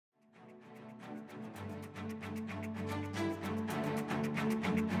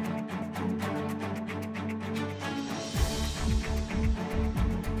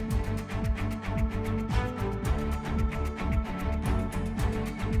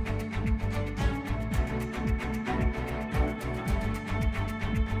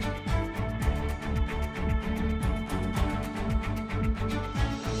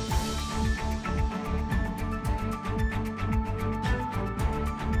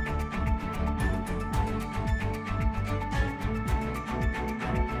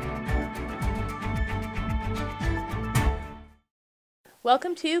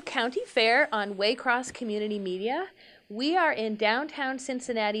Welcome to County Fair on Waycross Community Media. We are in downtown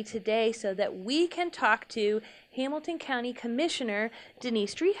Cincinnati today so that we can talk to Hamilton County Commissioner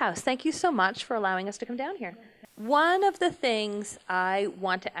Denise Driehaus. Thank you so much for allowing us to come down here. One of the things I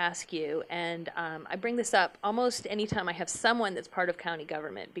want to ask you, and I bring this up almost anytime I have someone that's part of county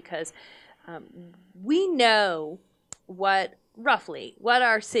government, because we know roughly what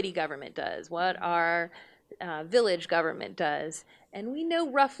our city government does, what our village government does, and we know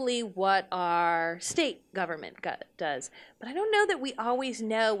roughly what our state government does. But I don't know that we always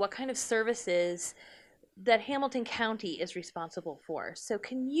know what kind of services that Hamilton County is responsible for. So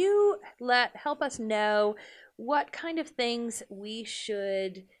can you help us know what kind of things we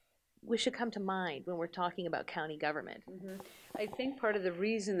should come to mind when we're talking about county government? I think part of the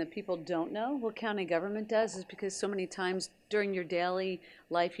reason that people don't know what county government does is because so many times during your daily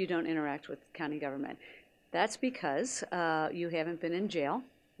life you don't interact with county government. That's because you haven't been in jail,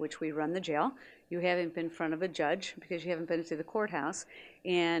 which we run the jail. You haven't been in front of a judge because you haven't been to the courthouse.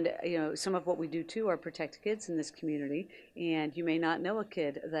 And some of what we do too are protect kids in this community. And you may not know a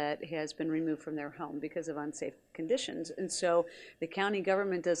kid that has been removed from their home because of unsafe conditions. And so the county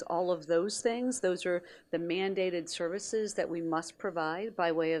government does all of those things. Those are the mandated services that we must provide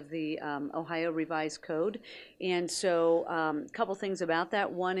by way of the Ohio Revised Code. And so a couple things about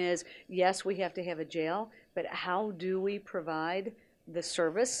that. One is, yes, we have to have a jail, but how do we provide the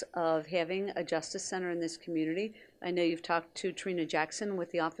service of having a justice center in this community? I know you've talked to Trina Jackson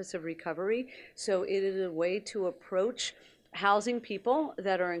with the Office of Recovery, so it is a way to approach housing people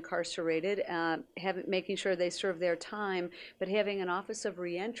that are incarcerated, making sure they serve their time, but having an Office of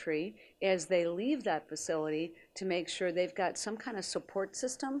Reentry as they leave that facility to make sure they've got some kind of support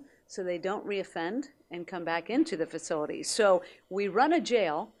system so they don't reoffend and come back into the facility. So we run a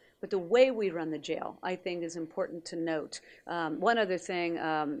jail, but the way we run the jail, I think, is important to note. One other thing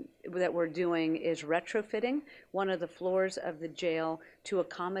that we're doing is retrofitting one of the floors of the jail to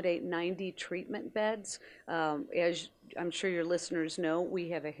accommodate 90 treatment beds. As I'm sure your listeners know, we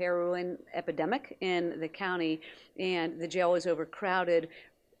have a heroin epidemic in the county, and the jail is overcrowded.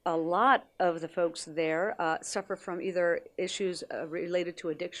 A lot of the folks there suffer from either issues related to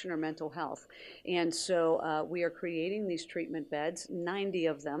addiction or mental health. And so we are creating these treatment beds, 90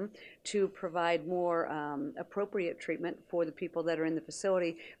 of them, to provide more appropriate treatment for the people that are in the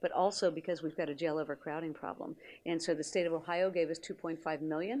facility, but also because we've got a jail overcrowding problem. And so the state of Ohio gave us $2.5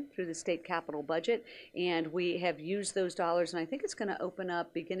 million through the state capital budget, and we have used those dollars, and I think it's going to open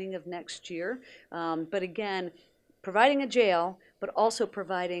up beginning of next year. But again, providing a jail, but also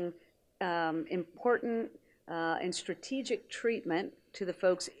providing important and strategic treatment to the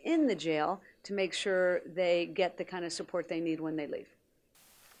folks in the jail to make sure they get the kind of support they need when they leave.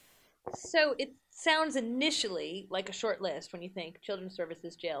 So it sounds initially like a short list when you think Children's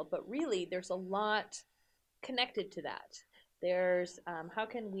Services Jail, but really there's a lot connected to that. There's how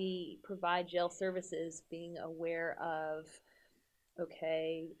can we provide jail services, being aware of,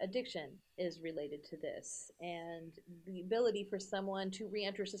 okay, addiction is related to this, and the ability for someone to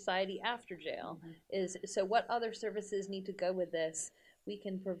reenter society after jail is, so what other services need to go with this? We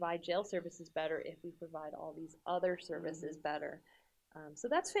can provide jail services better if we provide all these other services better. So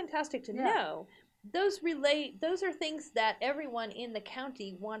that's fantastic to know. Those are things that everyone in the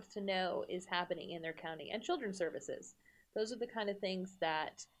county wants to know is happening in their county. And children's services, those are the kind of things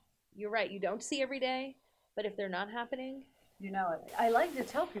that, you're right, you don't see every day, but if they're not happening, you know it. I like to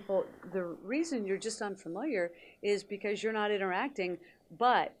tell people the reason you're just unfamiliar is because you're not interacting,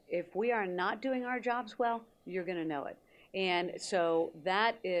 but if we are not doing our jobs well, you're going to know it. And so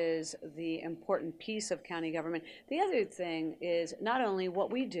that is the important piece of county government. The other thing is not only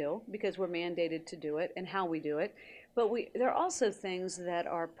what we do, because we're mandated to do it, and how we do it, but there are also things that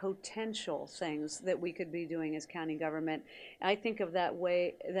are potential things that we could be doing as county government. I think of by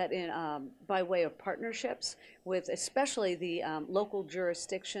way of partnerships with especially the local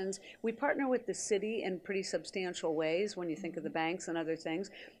jurisdictions. We partner with the city in pretty substantial ways when you think of the banks and other things,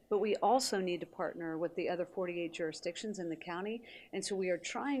 but we also need to partner with the other 48 jurisdictions in the county. And so we are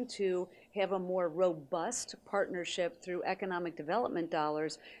trying to have a more robust partnership through economic development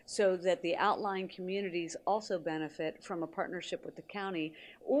dollars so that the outlying communities also benefit from a partnership with the county.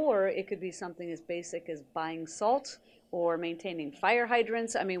 Or it could be something as basic as buying salt or maintaining fire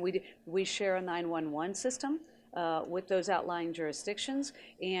hydrants. I mean, we share a 911 system with those outlying jurisdictions,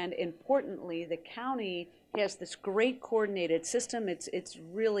 and importantly, the county has this great coordinated system. It's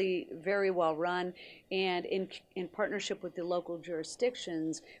really very well run, and in partnership with the local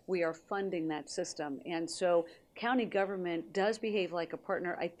jurisdictions, we are funding that system. And so county government does behave like a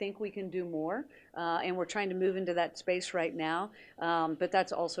partner. I think we can do more, and we're trying to move into that space right now, but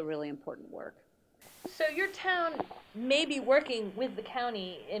that's also really important work. So your town may be working with the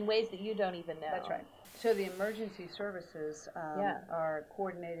county in ways that you don't even know. That's right. So the emergency services Yeah. are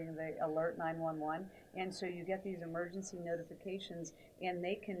coordinating the Alert 911, and so you get these emergency notifications, and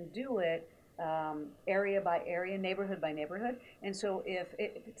they can do it area by area, neighborhood by neighborhood. And so if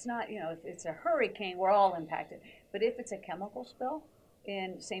it's not, if it's a hurricane, we're all impacted. But if it's a chemical spill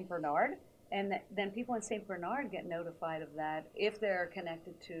in St. Bernard, and then people in St. Bernard get notified of that if they're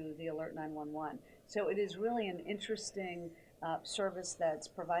connected to the Alert 911. So it is really an interesting service that's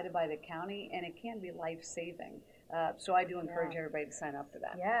provided by the county, and it can be life-saving. So I do encourage everybody to sign up for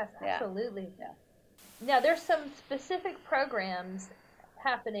that. Yes, Yeah. absolutely. Yeah. Now, there's some specific programs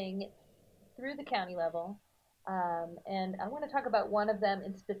happening through the county level, and I want to talk about one of them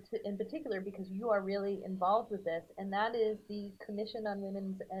in particular because you are really involved with this, and that is the Commission on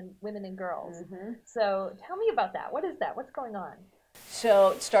Women and Girls. Mm-hmm. So tell me about that. What is that? What's going on?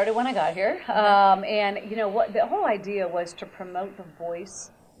 So it started when I got here, and what the whole idea was to promote the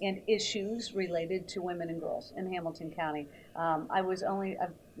voice and issues related to women and girls in Hamilton County. I was only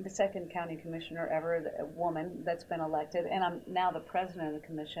the second county commissioner ever, a woman that's been elected, and I'm now the president of the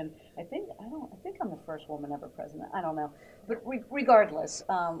commission. I think I'm the first woman ever president. I don't know, but regardless,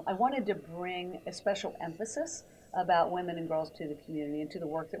 I wanted to bring a special emphasis about women and girls to the community and to the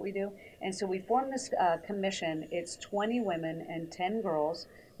work that we do. And so we formed this commission. It's 20 women and 10 girls.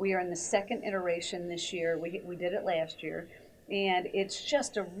 We are in the second iteration this year. We did it last year. And it's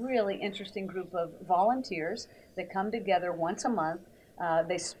just a really interesting group of volunteers that come together once a month.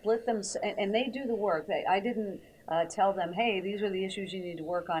 They split them, and they do the work. I didn't tell them, hey, these are the issues you need to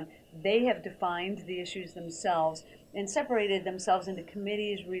work on. They have defined the issues themselves and separated themselves into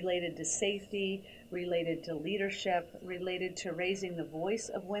committees related to safety, related to leadership, related to raising the voice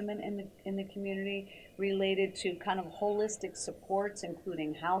of women in the community, related to kind of holistic supports,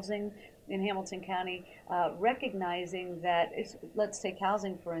 including housing in Hamilton County, recognizing that, let's take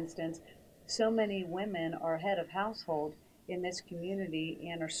housing for instance, so many women are head of household in this community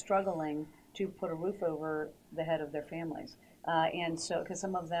and are struggling to put a roof over the head of their families. And so, because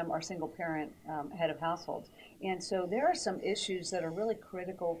some of them are single parent head of households. And so there are some issues that are really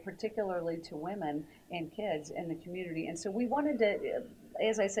critical, particularly to women and kids in the community. And so we wanted to,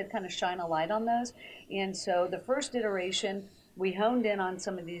 as I said, kind of shine a light on those. And so the first iteration, we honed in on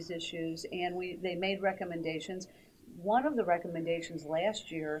some of these issues, and they made recommendations. One of the recommendations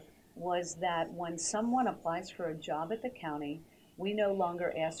last year was that when someone applies for a job at the county, we no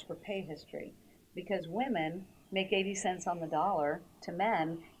longer ask for pay history, because women make 80 cents on the dollar to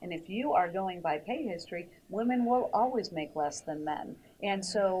men, and if you are going by pay history, women will always make less than men. And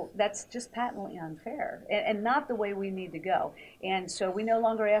so that's just patently unfair and not the way we need to go. And so we no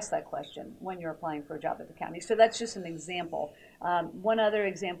longer ask that question when you're applying for a job at the county. So that's just an example. One other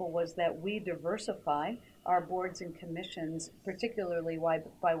example was that we diversify our boards and commissions, particularly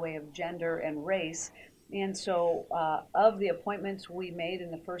by way of gender and race. And so of the appointments we made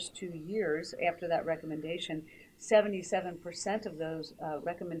in the first 2 years after that recommendation, 77% of those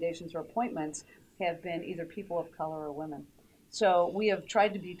recommendations or appointments have been either people of color or women. So we have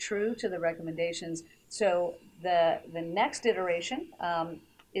tried to be true to the recommendations. So the next iteration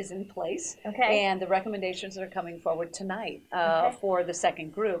is in place, Okay. and the recommendations that are coming forward tonight for the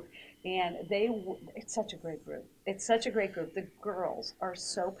second group. And it's such a great group. It's such a great group. The girls are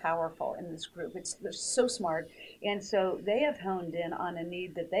so powerful in this group. They're so smart. And so they have honed in on a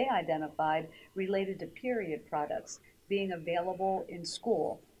need that they identified related to period products being available in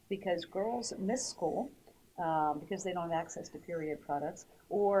school, because girls miss school because they don't have access to period products,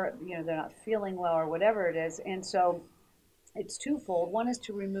 or they're not feeling well or whatever it is. And so it's twofold. One is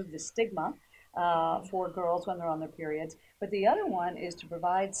to remove the stigma for girls when they're on their periods, but the other one is to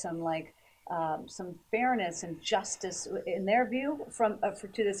provide some fairness and justice in their view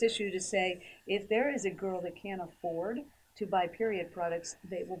to this issue, to say if there is a girl that can't afford to buy period products,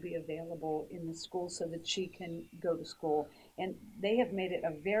 they will be available in the school so that she can go to school. And they have made it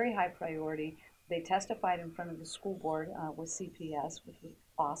a very high priority. They testified in front of the school board with CPS, which was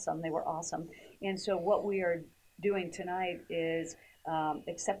awesome. They were awesome. And so what we are doing tonight is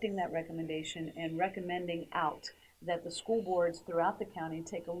accepting that recommendation and recommending out that the school boards throughout the county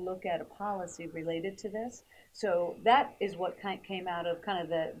take a look at a policy related to this. So that is what came out of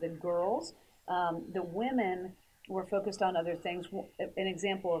kind of the girls. The women were focused on other things. An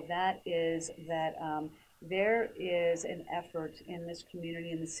example of that is that there is an effort in this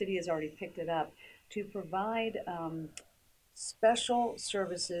community, and the city has already picked it up, to provide special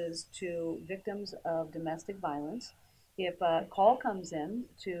services to victims of domestic violence. If a call comes in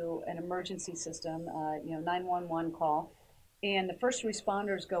to an emergency system, 911 call, and the first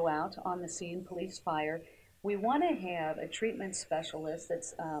responders go out on the scene, police, fire, we want to have a treatment specialist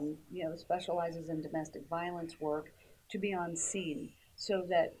that's, specializes in domestic violence work to be on scene so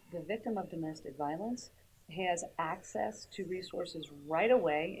that the victim of domestic violence has access to resources right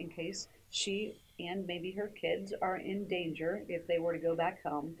away in case she and maybe her kids are in danger if they were to go back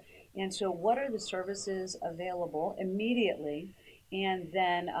home. And so, what are the services available immediately? And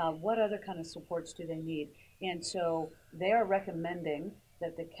then, what other kind of supports do they need? And so, they are recommending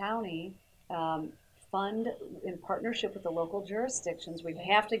that the county fund in partnership with the local jurisdictions. We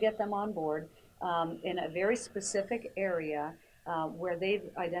have to get them on board in a very specific area where they've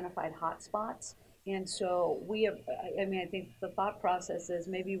identified hotspots. And so I think the thought process is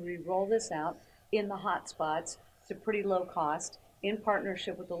maybe we roll this out in the hotspots. It's a pretty low cost in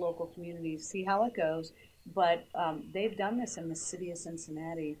partnership with the local communities, see how it goes. But they've done this in the city of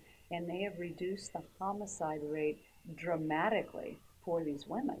Cincinnati, and they have reduced the homicide rate dramatically for these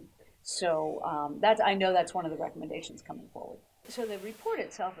women. So I know that's one of the recommendations coming forward. So the report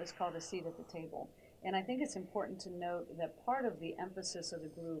itself is called A Seat at the Table. And I think it's important to note that part of the emphasis of the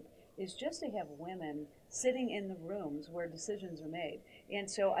group is just to have women sitting in the rooms where decisions are made. And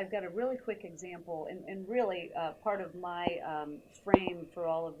so I've got a really quick example, and really part of my frame for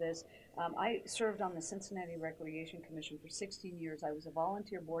all of this. I served on the Cincinnati Recreation Commission for 16 years. I was a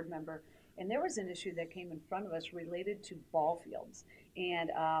volunteer board member, and there was an issue that came in front of us related to ball fields. And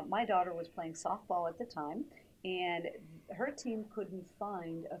my daughter was playing softball at the time, and her team couldn't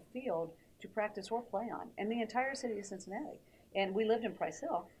find a field to practice or play on in the entire city of Cincinnati. And we lived in Price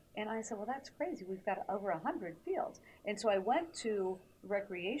Hill. And I said, well, that's crazy. We've got over 100 fields. And so I went to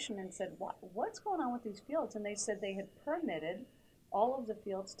Recreation and said, what's going on with these fields? And they said they had permitted all of the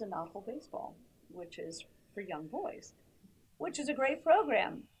fields to Knothole baseball, which is for young boys, which is a great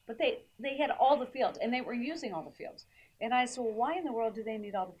program. But they had all the fields, and they were using all the fields. And I said, well, why in the world do they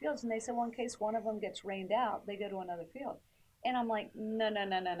need all the fields? And they said, well, in case one of them gets rained out, they go to another field. And I'm like, no.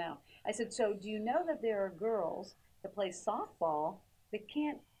 I said, so do you know that there are girls that play softball that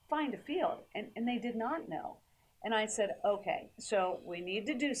can't find a field? And they did not know. And I said, okay, so we need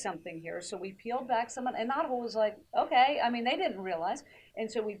to do something here. So we peeled back some, and Knothole was like, okay. I mean, they didn't realize.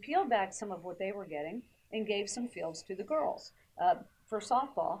 And so we peeled back some of what they were getting and gave some fields to the girls for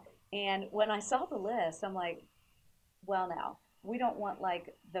softball. And when I saw the list, I'm like, well, now, we don't want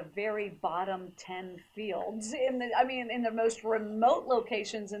like the very bottom 10 fields in the most remote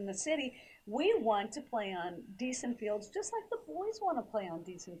locations in the city. We want to play on decent fields just like the boys want to play on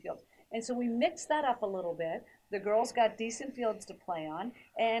decent fields. And so we mixed that up a little bit. The girls got decent fields to play on,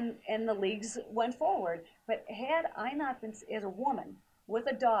 and the leagues went forward. But had I not been, as a woman with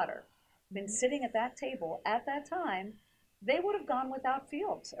a daughter, been sitting at that table at that time, they would have gone without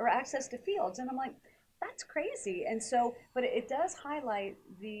fields or access to fields. And I'm like, that's crazy. And so, but it does highlight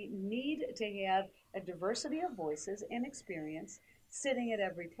the need to have a diversity of voices and experience sitting at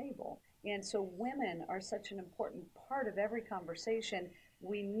every table. And so women are such an important part of every conversation.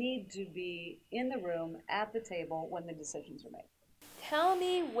 We need to be in the room at the table when the decisions are made. Tell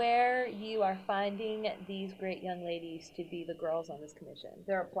me where you are finding these great young ladies to be the girls on this commission.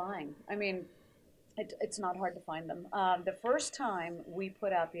 They're applying. I mean, it's not hard to find them. The first time we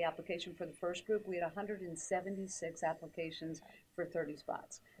put out the application for the first group, we had 176 applications for 30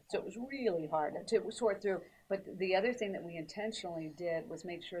 spots. So it was really hard to sort through. But the other thing that we intentionally did was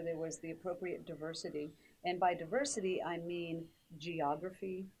make sure there was the appropriate diversity. And by diversity, I mean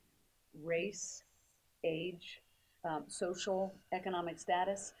geography, race, age, social, economic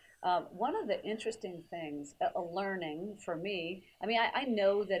status. One of the interesting things, a learning for me, I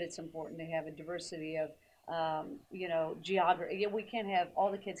know that it's important to have a diversity of, geography. We can't have,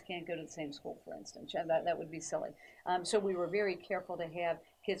 all the kids can't go to the same school, for instance. That would be silly. So we were very careful to have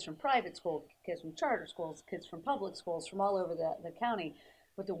kids from private school, kids from charter schools, kids from public schools, from all over the county.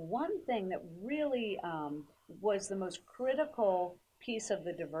 But the one thing that really was the most critical piece of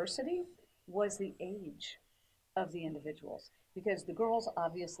the diversity was the age of the individuals, because the girls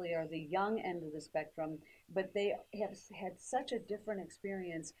obviously are the young end of the spectrum, but they have had such a different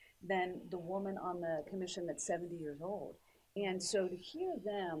experience than the woman on the commission that's 70 years old. And so to hear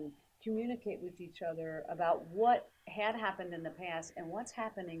them communicate with each other about what had happened in the past and what's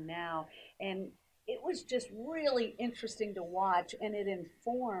happening now, and it was just really interesting to watch, and it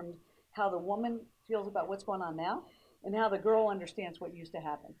informed how the woman feels about what's going on now and how the girl understands what used to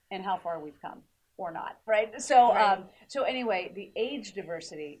happen and how far we've come. Or not, right? So, right. So anyway, the age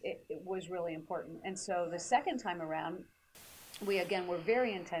diversity it was really important. And so the second time around, we're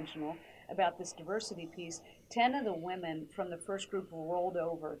very intentional about this diversity piece. 10 of the women from the first group rolled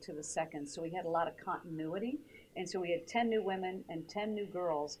over to the second, so we had a lot of continuity. And so we had 10 new women and 10 new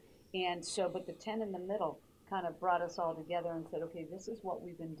girls. And so, but the 10 in the middle kind of brought us all together and said, okay, this is what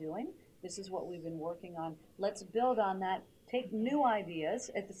we've been doing. This is what we've been working on. Let's build on that, take new ideas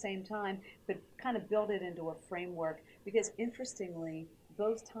at the same time, but kind of build it into a framework. Because interestingly,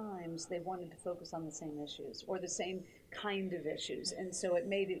 both times they wanted to focus on the same issues or the same kind of issues. And so it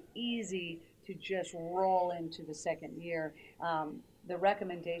made it easy to just roll into the second year. The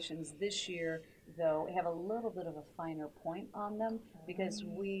recommendations this year, though, have a little bit of a finer point on them because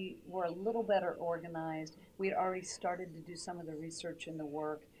we were a little better organized. We had already started to do some of the research and the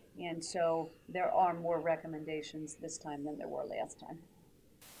work, and so there are more recommendations this time than there were last time.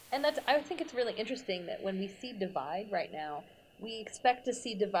 And I think it's really interesting that when we see divide right now, we expect to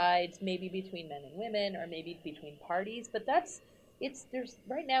see divides maybe between men and women or maybe between parties, but there's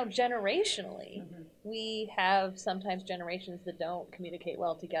right now generationally, we have sometimes generations that don't communicate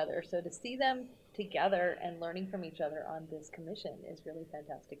well together. So to see them together and learning from each other on this commission is really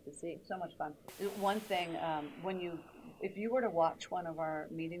fantastic to see. So much fun. One thing, if you were to watch one of our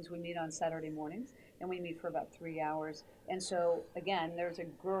meetings, we meet on Saturday mornings and we meet for about 3 hours. And so again, there's a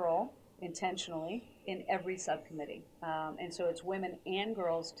girl intentionally in every subcommittee. And so it's women and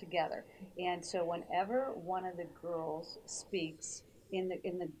girls together. And so whenever one of the girls speaks in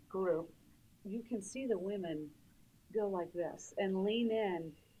the group, you can see the women go like this and lean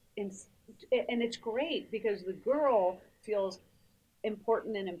in. And it's great because the girl feels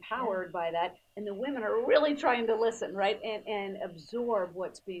important and empowered by that, and the women are really trying to listen, right, and absorb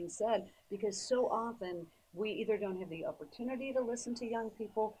what's being said, because so often we either don't have the opportunity to listen to young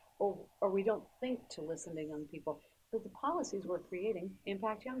people or we don't think to listen to young people. But the policies we're creating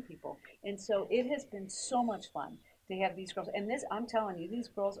impact young people. And so it has been so much fun to have these girls. And this, I'm telling you, these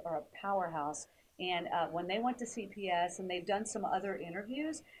girls are a powerhouse. And when they went to CPS and they've done some other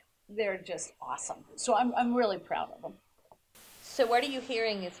interviews, they're just awesome. So I'm really proud of them. So what are you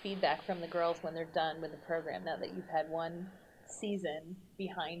hearing as feedback from the girls when they're done with the program now that you've had one season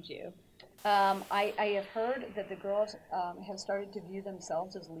behind you? I have heard that the girls have started to view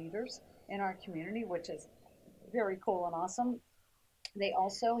themselves as leaders in our community, which is very cool and awesome. They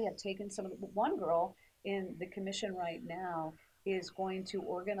also have taken one girl in the commission right now is going to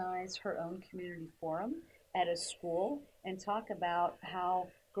organize her own community forum at a school and talk about how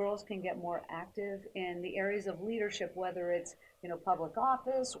girls can get more active in the areas of leadership, whether it's public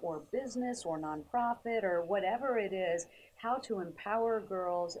office or business or nonprofit or whatever it is, how to empower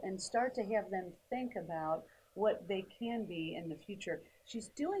girls and start to have them think about what they can be in the future. She's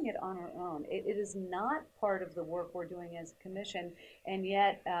doing it on her own. It is not part of the work we're doing as a commission, and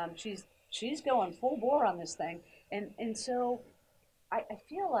yet she's going full bore on this thing. And so I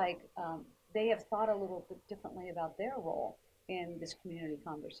feel like they have thought a little bit differently about their role in this community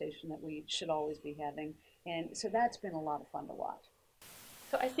conversation that we should always be having. And so that's been a lot of fun to watch.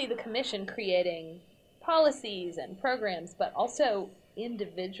 So I see the commission creating policies and programs, but also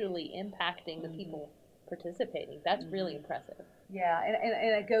individually impacting the people participating. That's really impressive. Yeah, and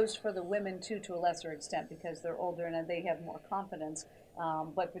it goes for the women too, to a lesser extent, because they're older and they have more confidence,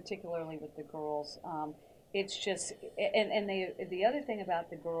 but particularly with the girls. It's just, and the other thing about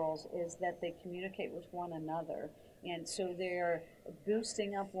the girls is that they communicate with one another. And so they're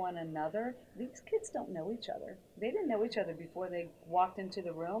boosting up one another. These kids don't know each other. They didn't know each other before they walked into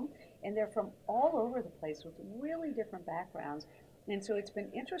the room, and they're from all over the place with really different backgrounds. And so it's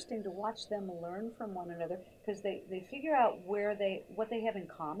been interesting to watch them learn from one another because they figure out what they have in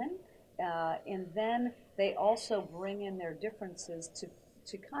common, and then they also bring in their differences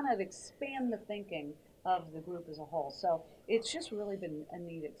to kind of expand the thinking of the group as a whole. So it's just really been a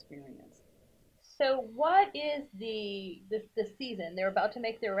neat experience. So what is the season? They're about to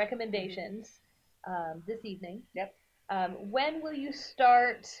make their recommendations this evening. Yep. When will you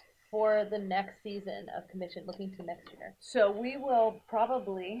start for the next season of commission, looking to next year? So we will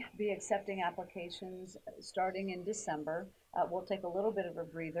probably be accepting applications starting in December. We'll take a little bit of a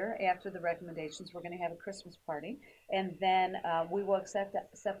breather after the recommendations. We're going to have a Christmas party, and then we will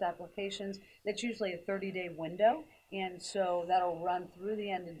accept applications. That's usually a 30-day window, and so that'll run through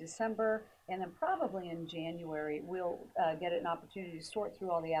the end of December, and then probably in January we'll get an opportunity to sort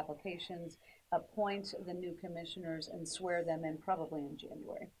through all the applications, appoint the new commissioners, and swear them in probably in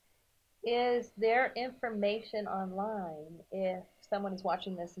January. Is there information online if someone is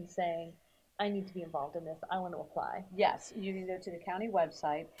watching this and saying, I need to be involved in this, I want to apply? Yes, you can go to the county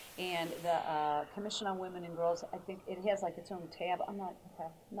website, and the Commission on Women and Girls, I think it has like its own tab. I'm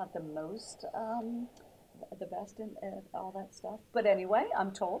not the most the best in all that stuff. But anyway,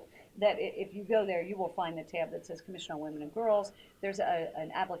 I'm told that if you go there, you will find the tab that says Commission on Women and Girls. There's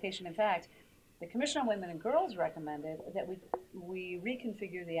an application. In fact, the Commission on Women and Girls recommended that we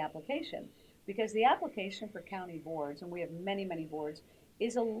reconfigure the application because the application for county boards, and we have many, many boards,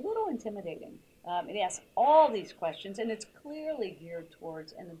 is a little intimidating. It asks all these questions, and it's clearly geared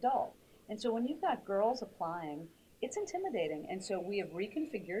towards an adult. And so when you've got girls applying, it's intimidating. And so we have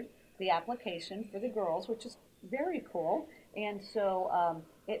reconfigured the application for the girls, which is very cool. And so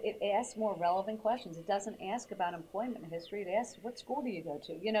it asks more relevant questions. It doesn't ask about employment history. It asks, what school do you go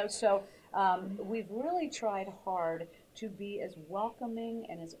to? You know, so we've really tried hard to be as welcoming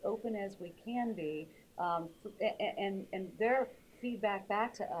and as open as we can be. And their feedback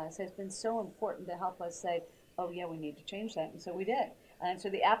back to us has been so important to help us say, oh yeah, we need to change that. And so we did. And so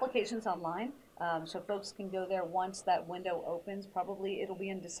the application's online, so folks can go there once that window opens. Probably it'll be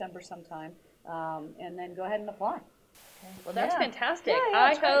in December sometime, and then go ahead and apply. Well, that's fantastic. Yeah,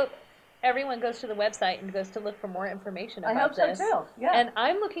 I hope everyone goes to the website and goes to look for more information about this. I hope so too. Yeah. And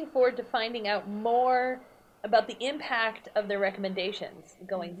I'm looking forward to finding out more about the impact of their recommendations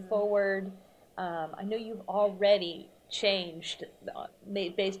going forward. I know you've already changed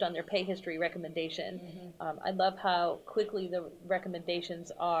based on their pay history recommendation. I love how quickly the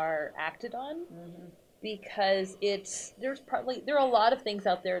recommendations are acted on because there are a lot of things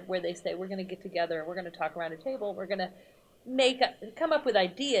out there where they say we're going to get together, we're going to talk around a table, we're going to come up with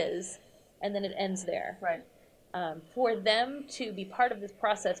ideas, and then it ends there. Right. For them to be part of this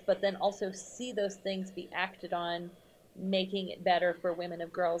process, but then also see those things be acted on, making it better for women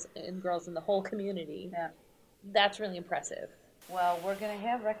and girls in the whole community. Yeah. That's really impressive. Well, we're going to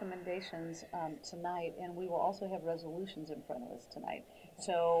have recommendations tonight, and we will also have resolutions in front of us tonight.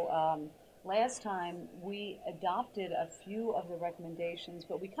 So last time we adopted a few of the recommendations,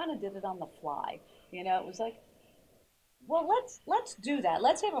 but we kind of did it on the fly. You know, it was like, well, let's do that.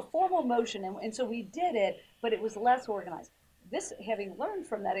 Let's have a formal motion, and so we did it, but it was less organized. Having learned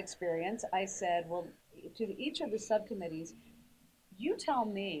from that experience, I said, well, to each of the subcommittees, you tell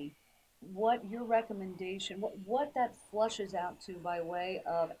me what your recommendation, what that flushes out to by way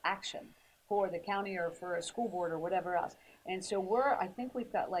of action for the county or for a school board or whatever else. And so I think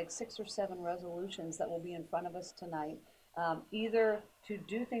we've got like 6 or 7 resolutions that will be in front of us tonight, either to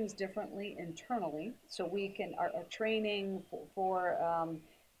do things differently internally, so we can, our training for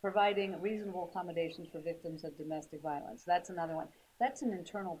providing reasonable accommodations for victims of domestic violence. That's another one. That's an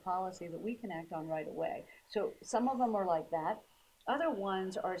internal policy that we can act on right away. So some of them are like that. Other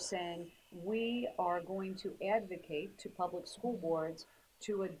ones are saying we are going to advocate to public school boards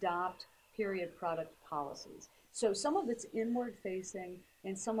to adopt period product policies. So some of it's inward facing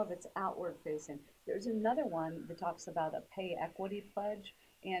and some of it's outward facing. There's another one that talks about a pay equity pledge.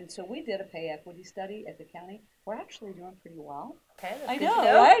 And so we did a pay equity study at the county. We're actually doing pretty well. Okay, that's I good know, to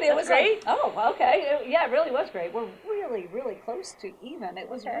know. right? It That's was great. like, oh, okay. Yeah, it really was great. We're really, really close to even. It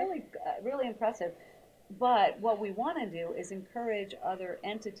was really, really impressive. But what we want to do is encourage other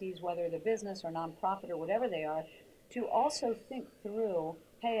entities, whether they're business or nonprofit or whatever they are, to also think through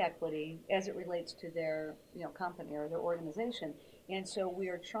pay equity as it relates to their company or their organization. And so we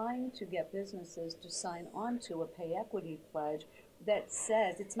are trying to get businesses to sign on to a pay equity pledge that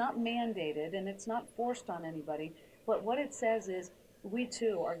says, it's not mandated and it's not forced on anybody, but what it says is we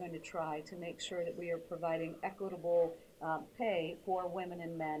too are going to try to make sure that we are providing equitable pay for women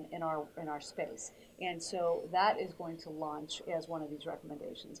and men in our space. And so that is going to launch as one of these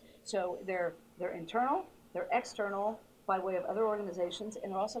recommendations. So they're internal, they're external by way of other organizations,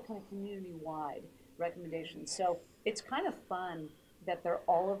 and they're also kind of community-wide recommendations. So it's kind of fun that they're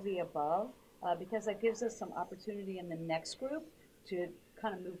all of the above because that gives us some opportunity in the next group to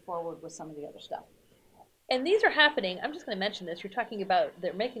kind of move forward with some of the other stuff. And these are happening. I'm just going to mention this. You're talking about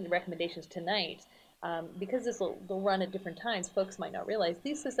they're making the recommendations tonight. Because they'll run at different times, folks might not realize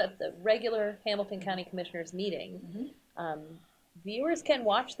this is at the regular Hamilton County Commissioners meeting. Viewers can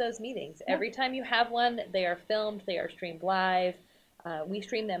watch those meetings. Every time you have one, they are filmed, they are streamed live. We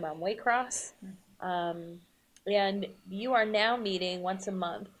stream them on Waycross. And you are now meeting once a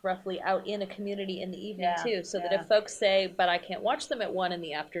month, roughly, out in a community in the evening too, so that if folks say, but I can't watch them at 1 in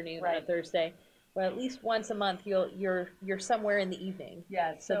the afternoon on a Thursday, well, at least once a month you're somewhere in the evening.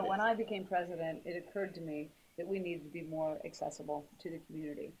 Yeah, so when I became president, it occurred to me that we needed to be more accessible to the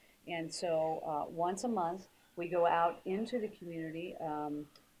community. And so once a month, we go out into the community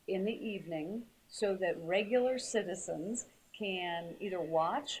in the evening so that regular citizens can either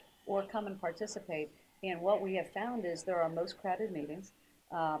watch or come and participate. And what we have found is they're our most crowded meetings.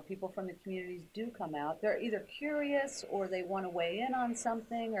 People from the communities do come out. They're either curious or they want to weigh in on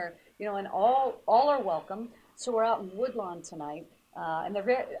something, or and all are welcome. So we're out in Woodlawn tonight, and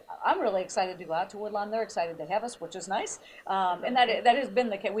I'm really excited to go out to Woodlawn. They're excited to have us, which is nice. And that has been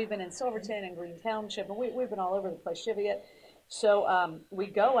the case. We've been in Silverton and Green Township, and we've been all over the place, Cheviot. So we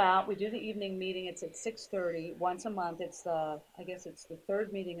go out. We do the evening meeting. It's at 6:30 once a month. I guess it's the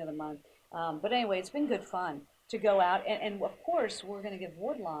third meeting of the month. But anyway, it's been good fun to go out, and of course we're going to give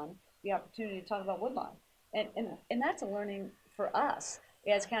Woodlawn the opportunity to talk about Woodlawn, and that's a learning for us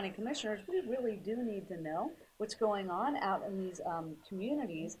as county commissioners. We really do need to know what's going on out in these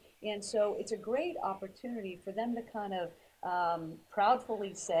communities, and so it's a great opportunity for them to kind of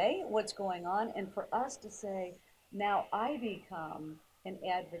proudfully say what's going on, and for us to say, now I become an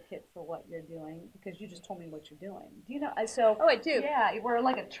advocate for what you're doing because you just told me what you're doing. Do you know? So Oh, I do. Yeah, we're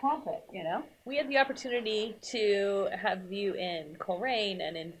like a trumpet, We had the opportunity to have you in Coleraine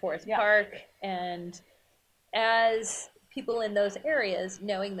and in Forest Park, and as people in those areas,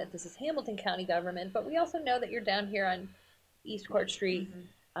 knowing that this is Hamilton County government, but we also know that you're down here on East Court Street.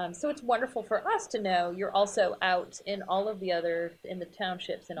 So it's wonderful for us to know you're also out in all of in the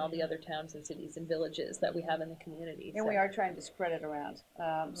townships and all the other towns and cities and villages that we have in the community. And we are trying to spread it around.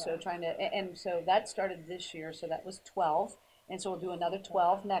 So so that started this year, so that was 12. And so we'll do another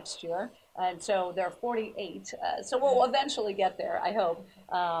 12 next year. And so there are 48. So we'll eventually get there, I hope.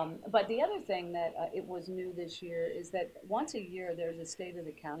 But the other thing that it was new this year is that once a year there's a State of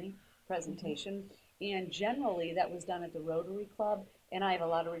the County presentation. And generally that was done at the Rotary Club. And I have a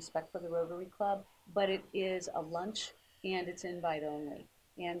lot of respect for the Rotary Club, but it is a lunch and it's invite only.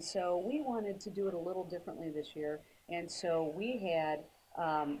 And so we wanted to do it a little differently this year. And so we had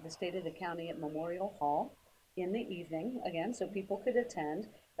the State of the County at Memorial Hall in the evening, again, so people could attend,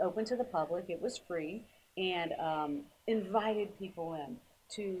 open to the public. It was free, and invited people in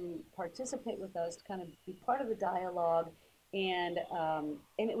to participate with us, to kind of be part of the dialogue. And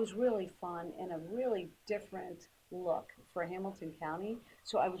it was really fun and a really different look for Hamilton County.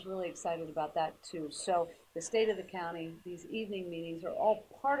 So I was really excited about that too. So the State of the County, these evening meetings are all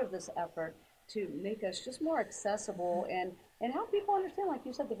part of this effort to make us just more accessible and help people understand, like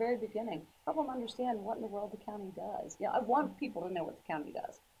you said at the very beginning, help them understand what in the world the county does. I want people to know what the county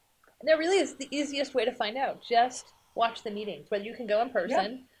does. And that really is the easiest way to find out. Just watch the meetings, whether you can go in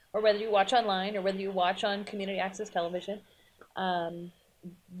person or whether you watch online or whether you watch on community access television.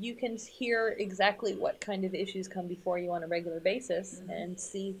 You can hear exactly what kind of issues come before you on a regular basis and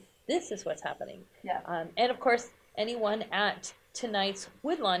see this is what's happening. And of course, anyone at tonight's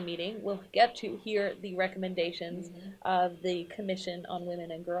Woodlawn meeting will get to hear the recommendations of the Commission on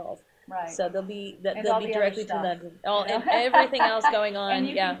Women and Girls. Right. So they'll be directly to them. And everything else going on. And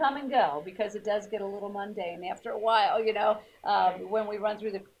you can come and go because it does get a little mundane after a while, when we run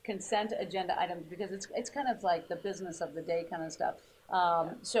through the consent agenda items, because it's kind of like the business of the day kind of stuff.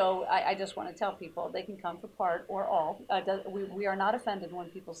 So I just want to tell people they can come for part or all. We are not offended when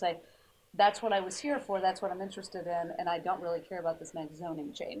people say, that's what I was here for, that's what I'm interested in, and I don't really care about this next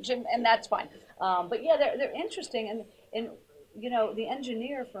zoning change, and that's fine. But yeah, they're interesting, and the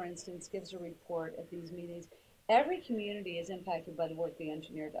engineer, for instance, gives a report at these meetings. Every community is impacted by the work the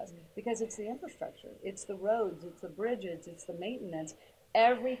engineer does because it's the infrastructure, it's the roads, it's the bridges, it's the maintenance.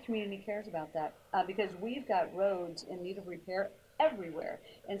 Every community cares about that because we've got roads in need of repair everywhere.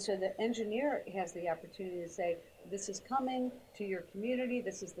 And so the engineer has the opportunity to say, this is coming to your community,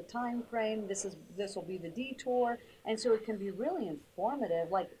 this is the time frame, this will be the detour. And so it can be really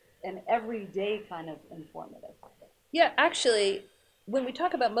informative, like an everyday kind of informative. Yeah, actually, when we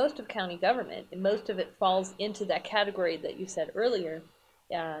talk about most of county government, and most of it falls into that category that you said earlier,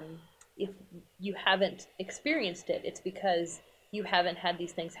 if you haven't experienced it, it's because you haven't had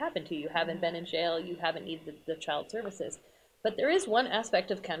these things happen to you. You haven't been in jail, you haven't needed the child services. But there is one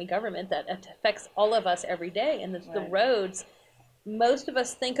aspect of county government that affects all of us every day, and it's the roads. Most of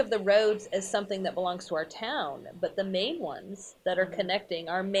us think of the roads as something that belongs to our town, but the main ones that are connecting,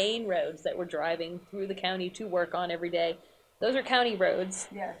 our main roads that we're driving through the county to work on every day, those are county roads.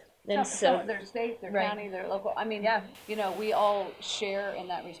 Yes. And so they're state, they're county, they're local. I mean, we all share in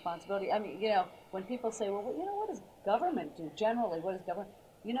that responsibility. I mean, when people say, well, what does government do generally? What is government?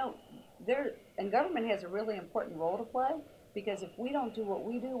 And government has a really important role to play, because if we don't do what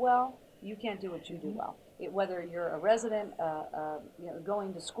we do well, you can't do what you do well. Whether you're a resident,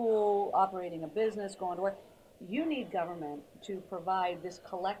 going to school, operating a business, going to work, you need government to provide this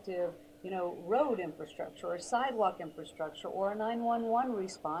collective, road infrastructure or sidewalk infrastructure or a 911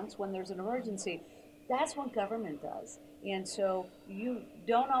 response when there's an emergency. That's what government does. And so you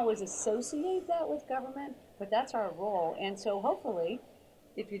don't always associate that with government, but that's our role. And so hopefully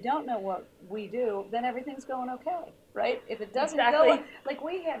if you don't know what we do, then everything's going okay, right? If it doesn't Exactly. go, like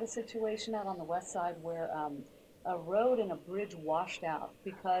we had a situation out on the west side where a road and a bridge washed out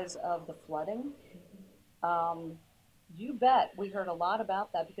because of the flooding. Um, you bet we heard a lot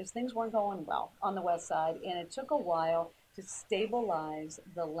about that because things weren't going well on the west side, and it took a while to stabilize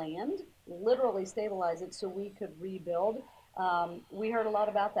the land, literally stabilize it so we could rebuild. We heard a lot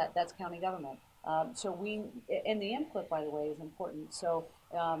about that. That's county government. And the input, by the way, is important. So,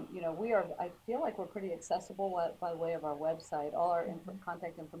 we are, I feel like we're pretty accessible by way of our website. All our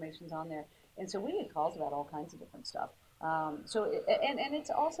contact information's on there. And so we get calls about all kinds of different stuff. And it's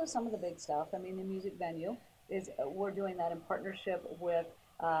also some of the big stuff. I mean, the music venue is, we're doing that in partnership with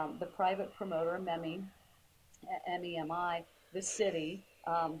the private promoter, MEMI, the city,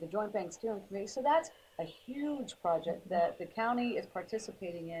 the Joint Bank Steering Committee. So that's a huge project that the county is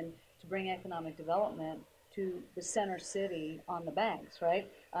participating in to bring economic development to the center city on the banks, right?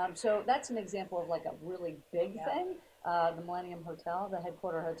 So that's an example of like a really big thing. The Millennium Hotel, the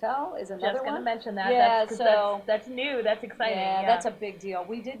headquarter hotel, is another Just going to one. mention that. Yeah, That's new. That's exciting. Yeah, that's a big deal.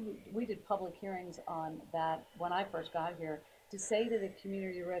 We did public hearings on that when I first got here to say to the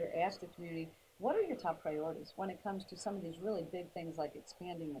community, or rather ask the community, what are your top priorities when it comes to some of these really big things like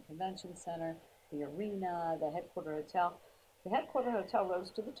expanding the convention center, the arena, the headquarter hotel? The headquarter hotel rose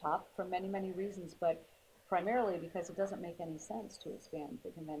to the top for many, many reasons, but primarily because it doesn't make any sense to expand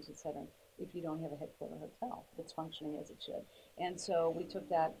the convention center if you don't have a headquarter hotel that's functioning as it should. And so we took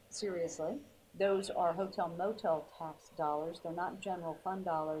that seriously. Those are hotel motel tax dollars. They're not general fund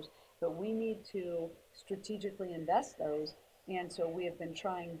dollars, but we need to strategically invest those. And so we have been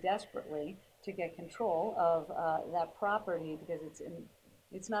trying desperately to get control of that property because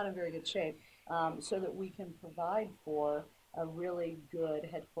it's not in very good shape, so that we can provide for a really good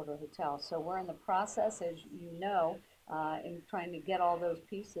headquarter hotel. So we're in the process, as you know, in trying to get all those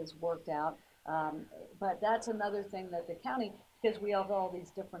pieces worked out. But that's another thing that the county, because we have all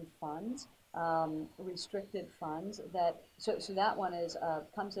these different funds, restricted funds, so that one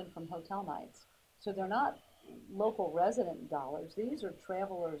comes in from hotel nights. So they're not local resident dollars. These are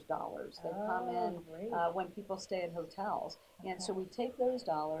travelers' dollars that come in when people stay at hotels. And so we take those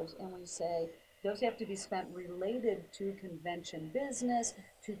dollars and we say, those have to be spent related to convention business,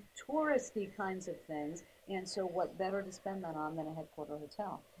 to touristy kinds of things. And so what better to spend that on than a headquarter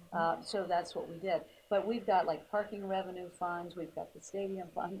hotel? So that's what we did. But we've got like parking revenue funds, we've got the stadium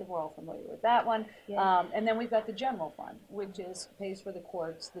fund, we're all familiar with that one. Yeah. And then we've got the general fund, which pays for the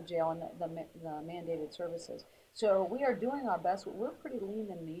courts, the jail, and the mandated services. So we are doing our best. We're pretty lean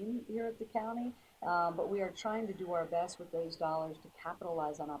and mean here at the county, but we are trying to do our best with those dollars to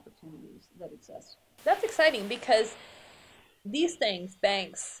capitalize on opportunities that exist. That's exciting because these things,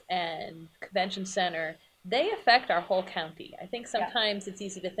 banks and convention center, they affect our whole county. I think sometimes it's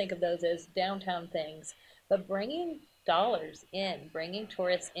easy to think of those as downtown things, but bringing dollars in, bringing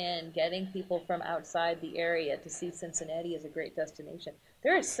tourists in, getting people from outside the area to see Cincinnati as a great destination.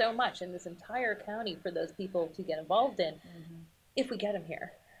 There is so much in this entire county for those people to get involved in if we get them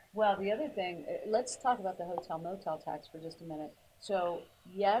here. Well, the other thing, let's talk about the hotel motel tax for just a minute. So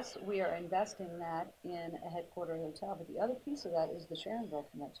yes, we are investing that in a headquarter hotel, but the other piece of that is the Sharonville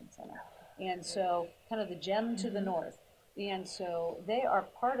Convention Center. And so kind of the gem to the north. And so they are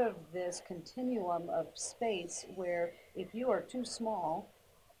part of this continuum of space where if you are too small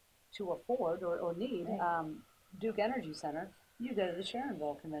to afford or need Duke Energy Center, you go to the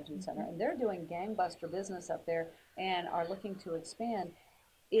Sharonville Convention Center. And they're doing gangbuster business up there and are looking to expand.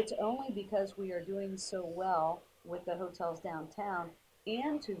 It's only because we are doing so well with the hotels downtown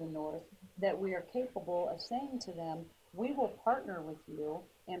and to the north that we are capable of saying to them, we will partner with you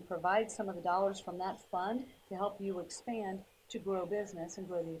and provide some of the dollars from that fund to help you expand to grow business and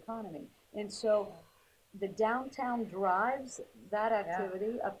grow the economy. And so the downtown drives that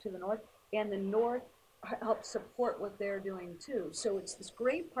activity up to the north, and the north helps support what they're doing too. So it's this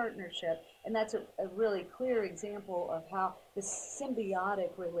great partnership, and that's a really clear example of how this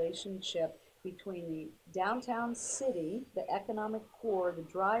symbiotic relationship between the downtown city, the economic core, the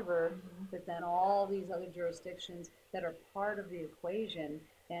driver, but then all these other jurisdictions that are part of the equation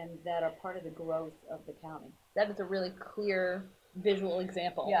and that are part of the growth of the county. That is a really clear visual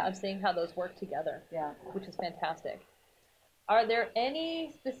example of seeing how those work together, which is fantastic. Are there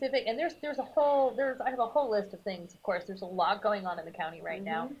any specific, and I have a whole list of things, of course, there's a lot going on in the county right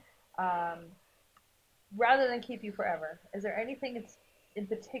now. Rather than keep you forever, is there anything in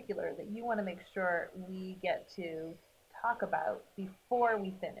particular that you want to make sure we get to talk about before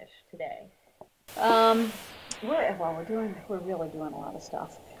we finish today? We're really doing a lot of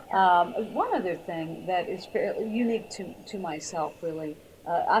stuff. One other thing that is fairly unique to myself, really,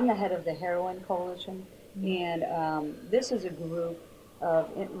 I'm the head of the Heroin Coalition, and this is a group of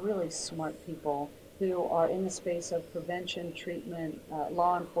really smart people who are in the space of prevention, treatment,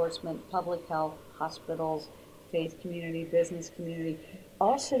 law enforcement, public health, hospitals, faith community, business community,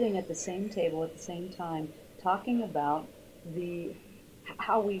 all sitting at the same table at the same time, talking about the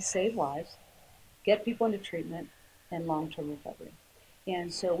how we save lives, get people into treatment, and long-term recovery.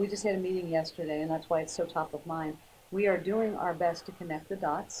 And so we just had a meeting yesterday, and that's why it's so top of mind. We are doing our best to connect the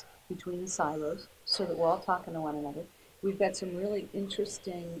dots between the silos so that we're all talking to one another. We've got some really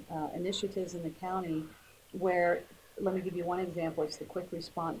interesting initiatives in the county where, let me give you one example. It's the quick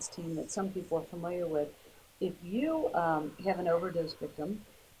response team that some people are familiar with. If you have an overdose victim,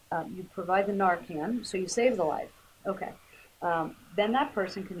 you provide the Narcan, so you save the life. Okay. Then that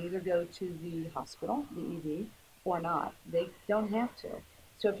person can either go to the hospital, the ED, or not. They don't have to.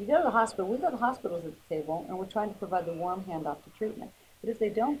 So if you go to the hospital, we've got the hospitals at the table, and we're trying to provide the warm handoff to treatment. But if they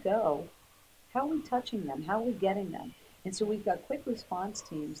don't go, how are we touching them? How are we getting them? And so we've got quick response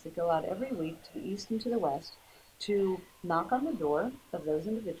teams that go out every week to the east and to the west to knock on the door of those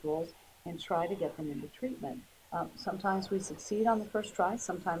individuals and try to get them into treatment. Sometimes we succeed on the first try,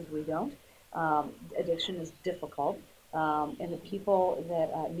 sometimes we don't. Addiction is difficult. And the people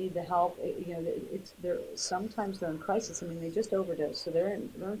that need the help, sometimes they're in crisis. I mean, they just overdosed, so they're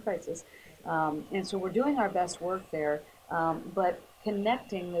in crisis. And so we're doing our best work there, but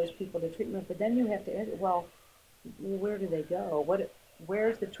connecting those people to treatment. But then you have to, well, where do they go?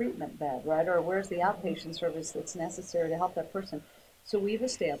 Where's the treatment bed, right? Or where's the outpatient service that's necessary to help that person? So we've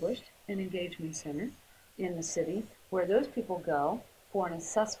established an engagement center in the city where those people go for an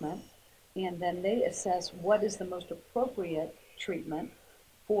assessment, and then they assess what is the most appropriate treatment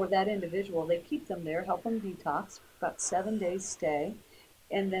for that individual. They keep them there, help them detox, about 7 days stay,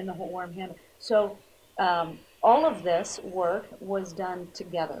 and then the whole warm handle. So all of this work was done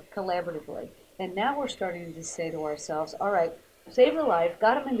together, collaboratively. And now we're starting to say to ourselves, all right, save the life,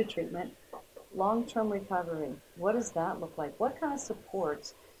 got them into treatment, long-term recovery. What does that look like? What kind of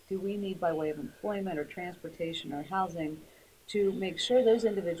supports do we need by way of employment or transportation or housing to make sure those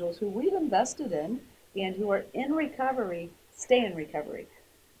individuals who we've invested in and who are in recovery stay in recovery?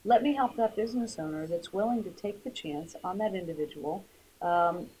 Let me help that business owner that's willing to take the chance on that individual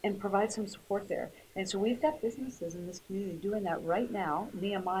and provide some support there. And so we've got businesses in this community doing that right now.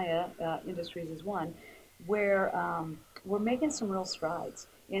 Nehemiah Industries is one, where we're making some real strides.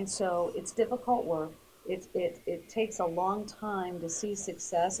 And so it's difficult work. It takes a long time to see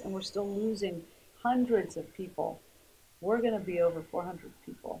success, and we're still losing hundreds of people. We're going to be over 400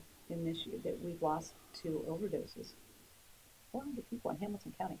 people in this year that we've lost to overdoses. 400 people in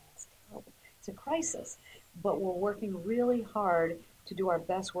Hamilton County. It's terrible. It's a crisis. But we're working really hard to do our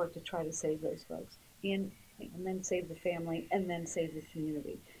best work to try to save those folks, and then save the family, and then save the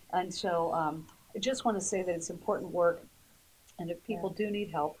community. And so I just want to say that it's important work, and if people do need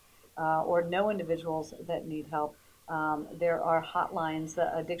help or know individuals that need help, there are hotlines.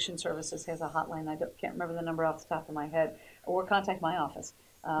 The Addiction Services has a hotline. I can't remember the number off the top of my head. Or contact my office,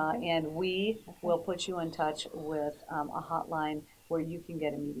 and we will put you in touch with a hotline where you can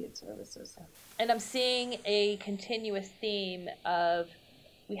get immediate services. And I'm seeing a continuous theme of,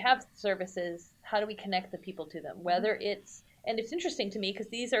 we have services, how do we connect the people to them? Whether it's, and it's interesting to me because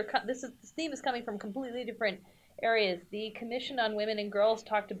this theme is coming from completely different areas. The Commission on Women and Girls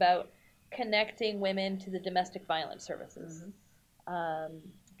talked about connecting women to the domestic violence services.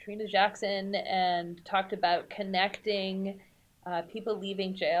 Trina Jackson and talked about connecting people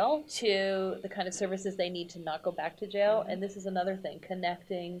leaving jail to the kind of services they need to not go back to jail. And this is another thing,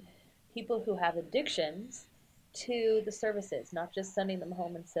 connecting people who have addictions to the services, not just sending them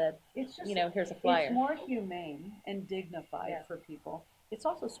home and said, it's just, here's a flyer. It's more humane and dignified for people. It's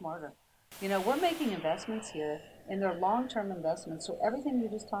also smarter. We're making investments here, and they're long-term investments. So everything you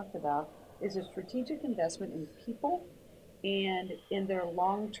just talked about is a strategic investment in people and in their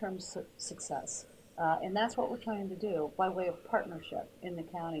long-term success. And that's what we're trying to do by way of partnership in the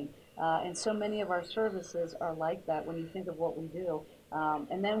county. And so many of our services are like that when you think of what we do.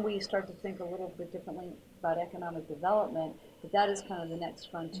 And then we start to think a little bit differently about economic development, but that is kind of the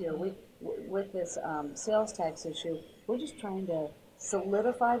next frontier. With this sales tax issue, we're just trying to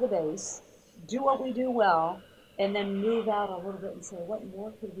solidify the base, do what we do well, and then move out a little bit and say, what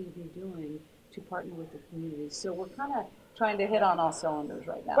more could we be doing to partner with the community? So we're kind of trying to hit on all cylinders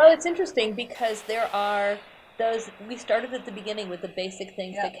right now. Well, it's interesting because there are we started at the beginning with the basic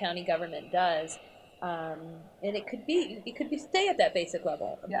things that county government does. And it could be stay at that basic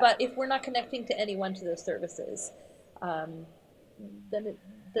level. But if we're not connecting to anyone to those services, then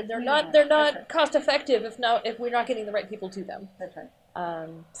they're not cost effective if we're not getting the right people to them. That's right.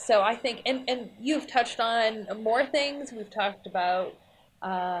 So I think, and you've touched on more things. We've talked about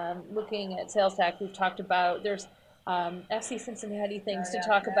looking at sales tax. We've talked about there's FC Cincinnati things to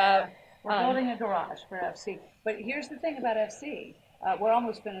talk about. We're building a garage for FC. But here's the thing about FC. We're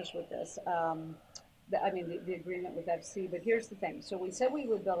almost finished with this. The agreement with FC. But here's the thing. So we said we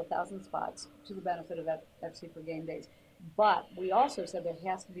would build 1,000 spots to the benefit of FC for game days. But we also said there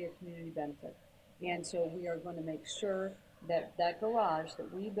has to be a community benefit. And so we are going to make sure that that garage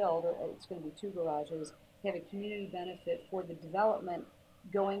that we build, or it's going to be 2 garages, have a community benefit for the development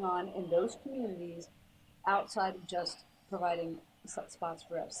going on in those communities outside of just providing spots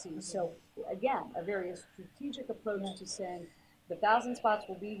for FC. So again, a very strategic approach to saying the 1,000 spots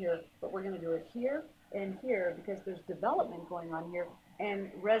will be here, but we're going to do it here and here because there's development going on here, and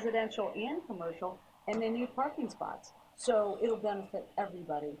residential and commercial, and then new parking spots. So it'll benefit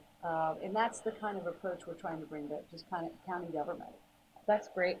everybody. And that's the kind of approach we're trying to bring to just kind of county government. That's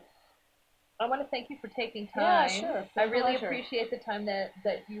great. I want to thank you for taking time. Yeah, sure. I really appreciate the time that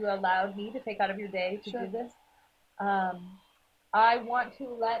you allowed me to take out of your day to do this. I want to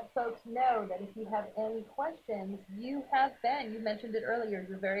let folks know that if you have any questions, you mentioned it earlier,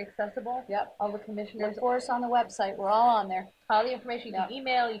 you're very accessible. Yep. All the commissioners. Look for us on the website. We're all on there. All the information you can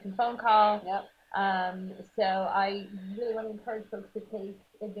email, you can phone call. Yep. So I really want to encourage folks to take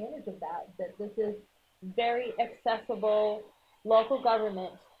advantage of that this is very accessible local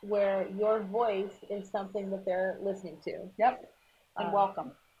government where your voice is something that they're listening to. Yep. And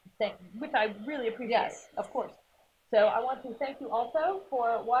welcome. Which I really appreciate. Yes, of course. So I want to thank you also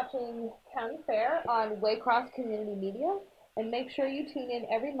for watching County Fair on Waycross Community Media, and make sure you tune in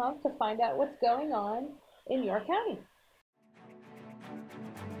every month to find out what's going on in your county.